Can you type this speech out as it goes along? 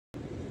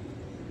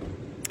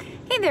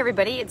Hey there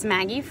everybody, it's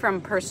Maggie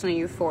from Personal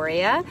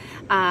Euphoria,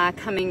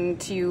 coming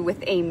to you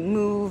with a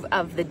move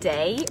of the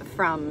day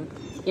from,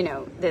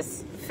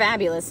 this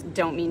fabulous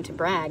Don't Mean to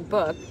Brag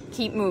book,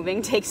 Keep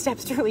Moving, Take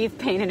Steps to Relieve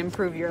Pain and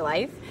Improve Your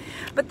Life.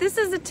 But this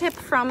is a tip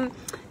from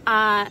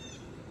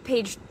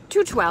page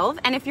 212,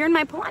 and if you're in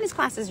my Pilates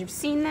classes, you've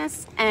seen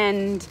this,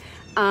 and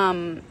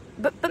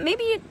but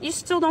maybe you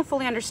still don't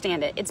fully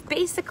understand it. It's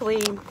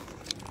basically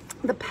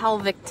the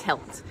pelvic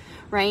tilt.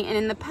 Right? And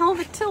in the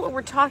pelvic tilt, what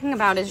we're talking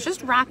about is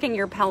just rocking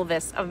your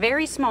pelvis a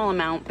very small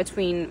amount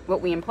between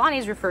what we in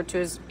Pilates refer to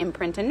as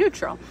imprint and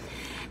neutral.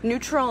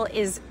 Neutral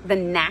is the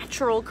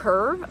natural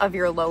curve of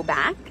your low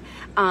back,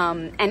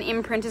 and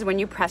imprint is when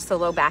you press the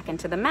low back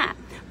into the mat.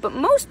 But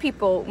most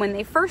people, when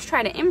they first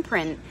try to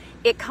imprint,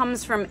 it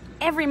comes from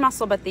every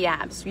muscle but the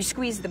abs. You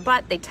squeeze the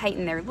butt, they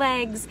tighten their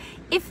legs,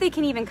 if they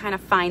can even kind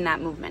of find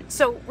that movement.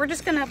 So we're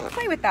just gonna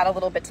play with that a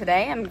little bit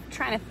today. I'm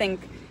trying to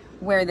think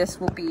where this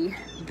will be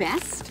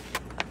best.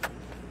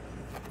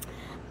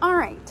 All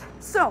right,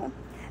 so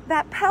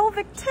that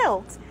pelvic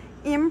tilt,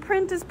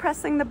 imprint is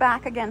pressing the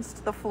back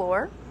against the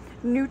floor,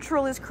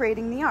 neutral is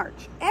creating the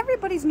arch.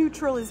 Everybody's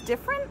neutral is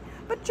different,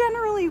 but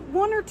generally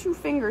 1 or 2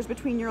 fingers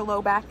between your low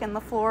back and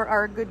the floor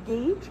are a good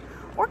gauge,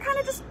 or kind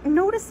of just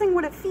noticing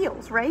what it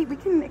feels, right? We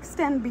can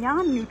extend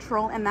beyond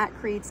neutral and that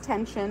creates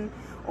tension,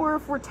 or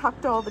if we're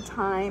tucked all the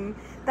time,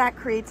 that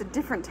creates a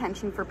different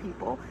tension for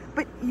people.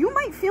 But you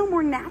might feel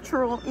more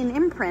natural in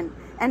imprint,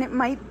 and it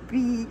might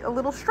be a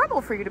little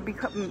struggle for you to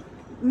become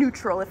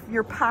neutral if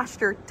your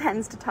posture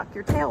tends to tuck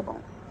your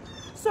tailbone.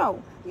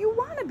 So you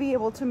want to be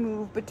able to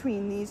move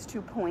between these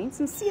 2 points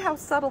and see how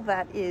subtle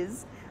that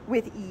is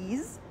with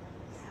ease.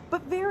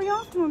 But very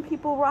often when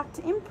people rock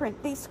to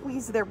imprint, they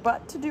squeeze their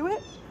butt to do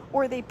it,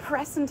 or they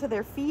press into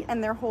their feet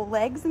and their whole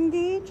legs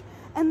engage.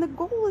 And the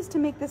goal is to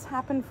make this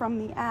happen from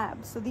the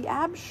abs. So the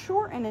abs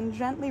shorten and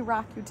gently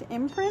rock you to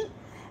imprint,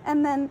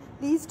 and then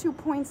these 2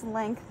 points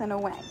lengthen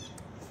away.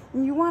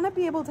 And you want to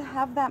be able to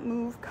have that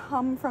move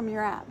come from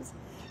your abs.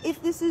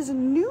 If this is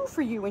new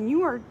for you and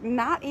you are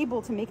not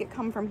able to make it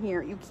come from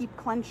here, you keep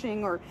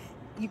clenching or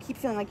you keep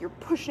feeling like you're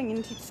pushing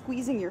into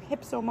squeezing your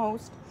hips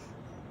almost,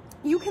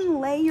 you can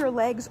lay your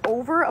legs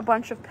over a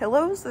bunch of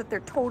pillows so that they're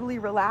totally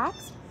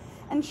relaxed,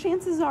 and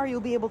chances are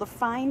you'll be able to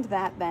find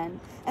that then,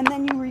 and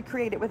then you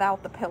recreate it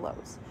without the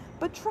pillows.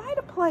 But try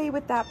to play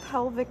with that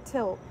pelvic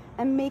tilt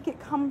and make it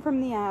come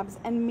from the abs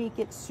and make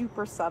it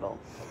super subtle.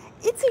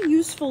 It's a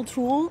useful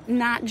tool,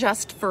 not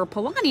just for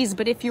Pilates,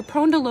 but if you're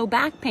prone to low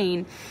back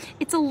pain,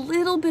 it's a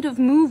little bit of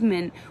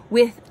movement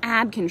with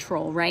ab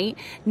control, right?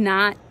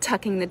 Not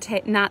tucking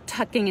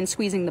and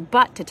squeezing the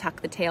butt to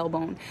tuck the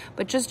tailbone,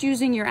 but just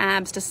using your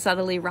abs to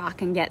subtly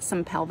rock and get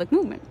some pelvic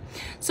movement.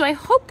 So I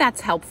hope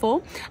that's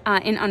helpful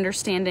in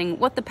understanding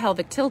what the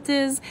pelvic tilt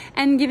is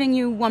and giving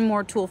you one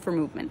more tool for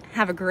movement.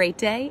 Have a great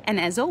day, and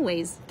as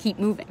always, keep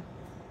moving.